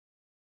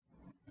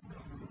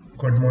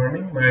Good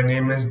morning, my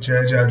name is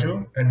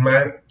Jajoo and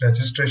my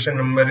registration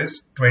number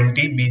is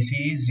 20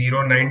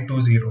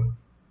 BCE0920.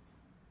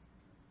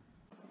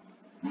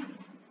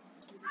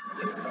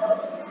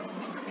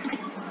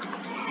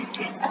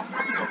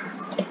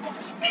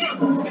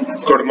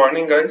 Good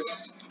morning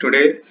guys.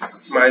 Today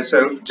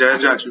myself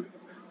Jajoo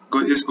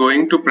is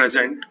going to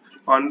present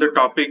on the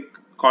topic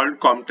called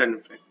Compton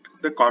Effect.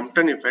 The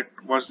Compton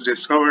Effect was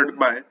discovered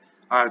by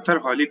Arthur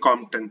Holly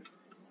Compton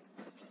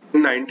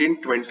in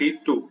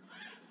 1922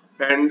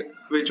 and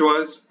which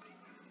was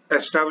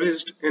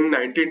established in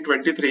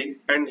 1923,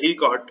 and he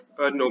got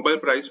a Nobel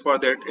Prize for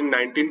that in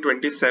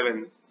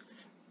 1927.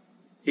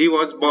 He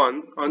was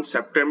born on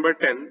September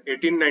 10,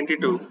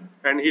 1892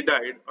 and he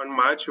died on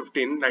March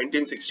 15,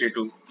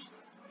 1962.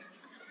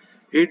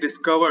 He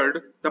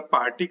discovered the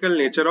particle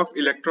nature of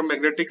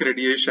electromagnetic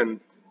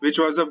radiation, which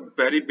was a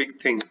very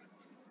big thing.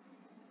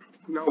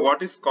 Now,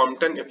 what is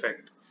Compton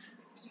effect?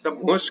 The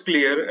most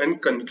clear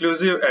and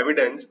conclusive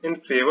evidence in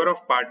favor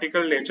of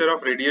particle nature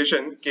of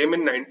radiation came in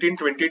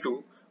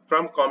 1922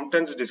 from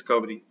Compton's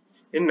discovery.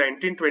 In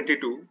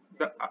 1922,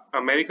 the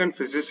American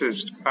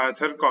physicist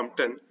Arthur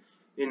Compton,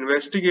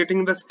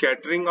 investigating the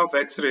scattering of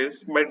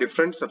X-rays by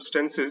different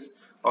substances,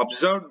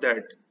 observed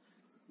that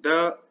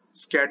the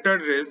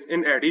scattered rays,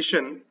 in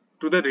addition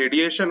to the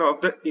radiation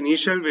of the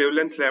initial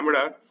wavelength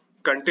lambda,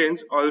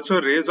 contains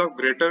also rays of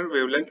greater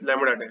wavelength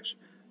lambda dash.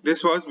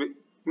 This was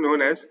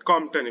known as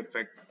Compton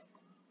effect.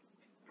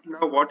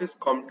 Now, what is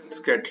Compton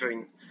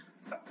scattering?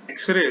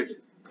 X-rays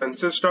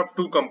consist of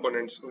two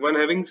components, one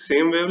having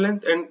same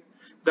wavelength and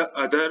the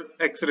other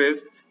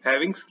X-rays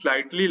having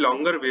slightly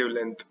longer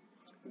wavelength.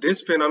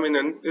 This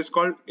phenomenon is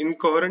called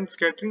incoherent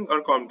scattering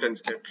or Compton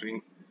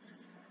scattering.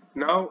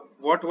 Now,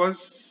 what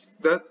was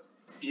the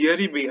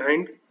theory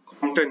behind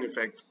Compton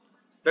effect?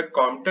 The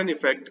Compton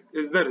effect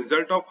is the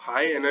result of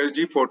high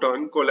energy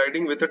photon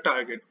colliding with a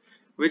target,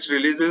 which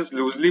releases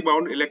loosely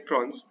bound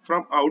electrons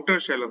from outer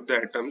shell of the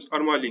atoms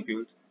or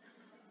molecules.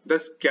 The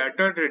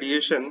scattered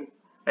radiation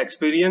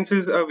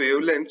experiences a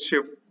wavelength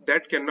shift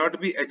that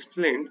cannot be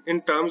explained in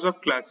terms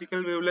of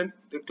classical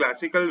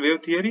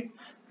wave theory,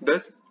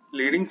 thus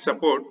leading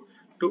support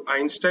to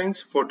Einstein's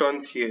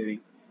photon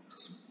theory.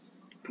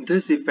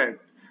 This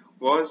effect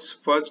was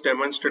first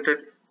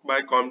demonstrated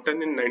by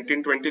Compton in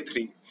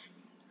 1923.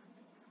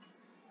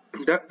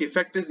 The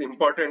effect is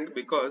important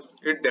because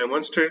it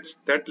demonstrates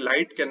that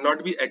light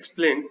cannot be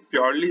explained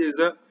purely as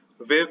a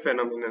wave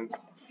phenomenon.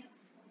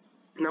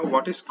 Now,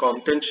 what is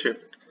Compton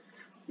shift?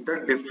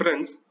 The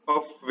difference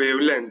of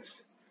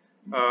wavelengths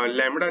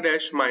lambda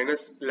dash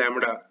minus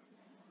lambda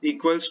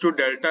equals to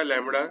delta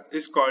lambda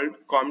is called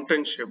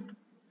Compton shift,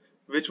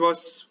 which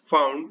was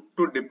found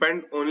to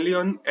depend only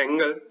on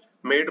angle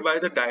made by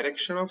the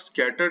direction of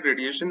scattered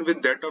radiation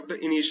with that of the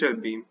initial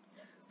beam.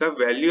 The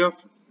value of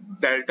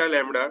delta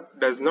lambda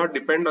does not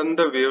depend on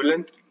the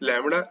wavelength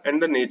lambda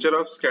and the nature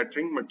of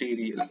scattering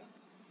material.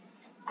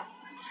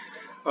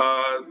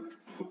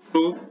 To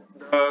prove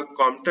the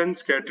Compton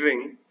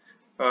scattering,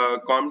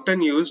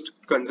 Compton used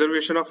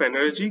conservation of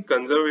energy,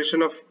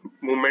 conservation of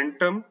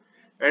momentum,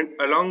 and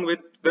along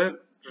with the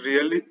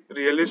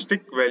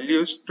realistic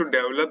values to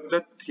develop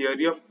the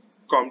theory of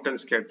Compton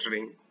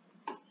scattering.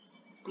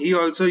 He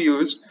also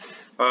used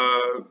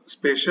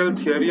special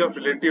theory of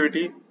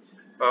relativity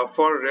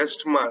for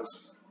rest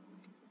mass.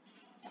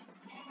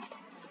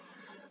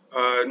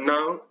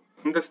 Now,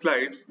 in the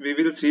slides, we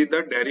will see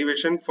the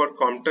derivation for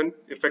Compton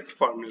effect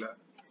formula.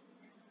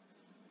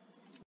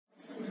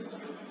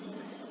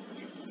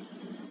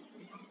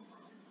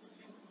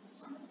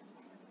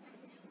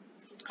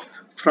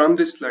 From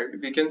this slide,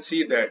 we can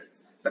see that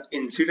the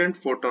incident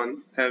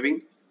photon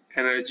having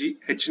energy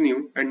h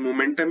nu and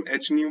momentum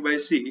h nu by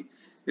c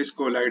is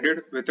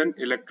collided with an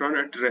electron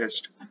at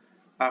rest.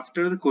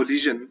 After the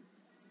collision,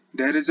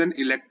 there is an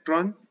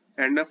electron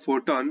and a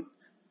photon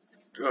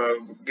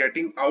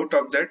getting out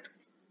of that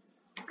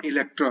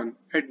electron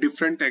at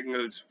different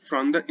angles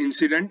from the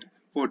incident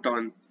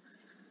photon.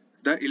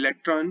 The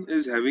electron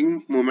is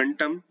having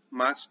momentum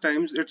mass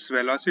times its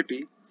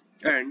velocity,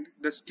 and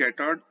the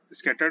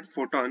scattered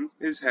photon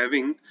is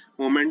having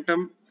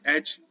momentum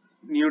h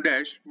nu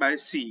dash by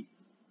c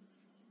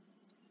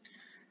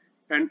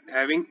and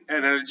having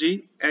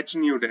energy h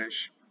nu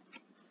dash.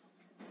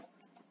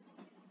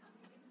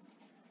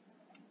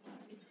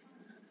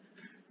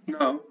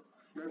 Now,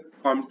 the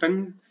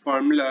Compton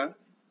formula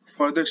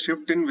for the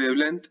shift in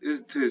wavelength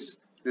is this: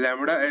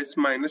 lambda s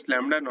minus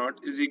lambda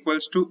naught is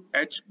equals to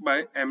h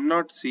by m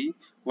naught c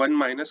 1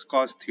 minus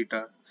cos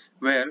theta,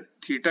 where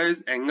theta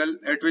is angle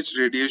at which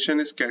radiation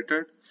is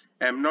scattered,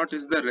 m naught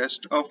is the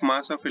rest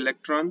mass of an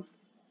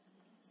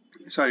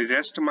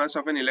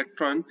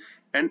electron,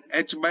 and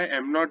h by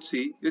m naught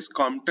c is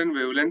Compton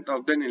wavelength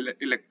of the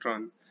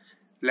electron.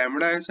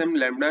 Lambda s and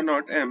lambda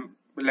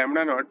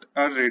naught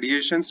are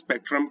radiation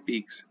spectrum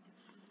peaks.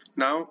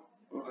 Now,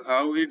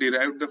 how we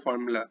derived the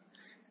formula?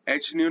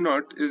 H nu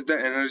naught is the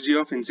energy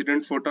of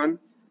incident photon,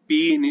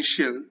 P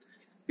initial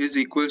is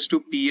equals to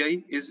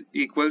Pi is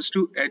equals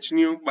to h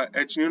nu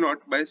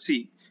naught by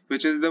c,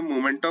 which is the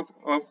moment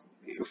of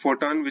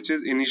photon which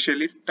is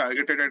initially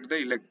targeted at the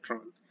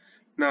electron.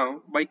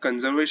 Now, by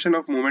conservation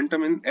of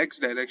momentum in x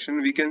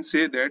direction, we can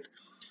say that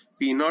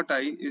P naught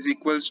I is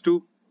equals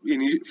to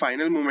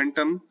final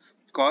momentum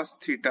cos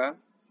theta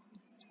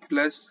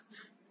plus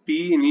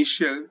P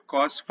initial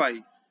cos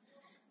phi.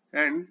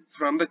 And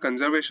from the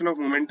conservation of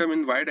momentum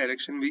in y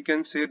direction, we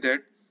can say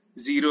that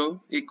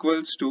 0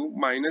 equals to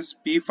minus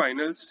P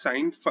final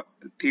sine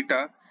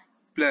theta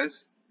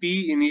plus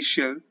P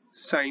initial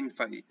sine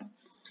phi.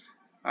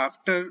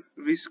 After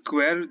we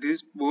square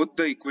this both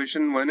the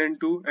equation 1 and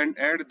 2 and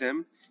add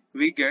them,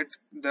 we get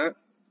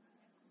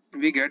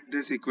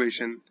this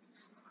equation.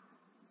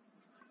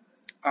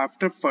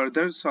 After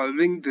further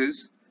solving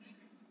these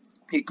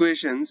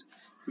equations,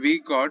 we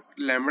got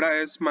lambda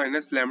s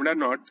minus lambda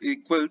naught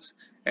equals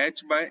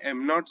h by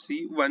m naught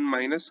c 1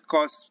 minus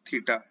cos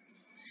theta.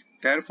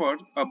 Therefore,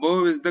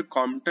 above is the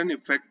Compton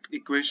effect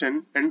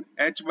equation, and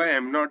h by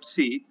m naught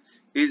c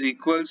is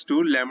equals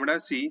to lambda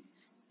c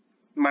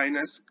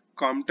minus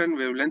Compton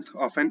wavelength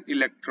of an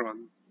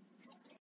electron.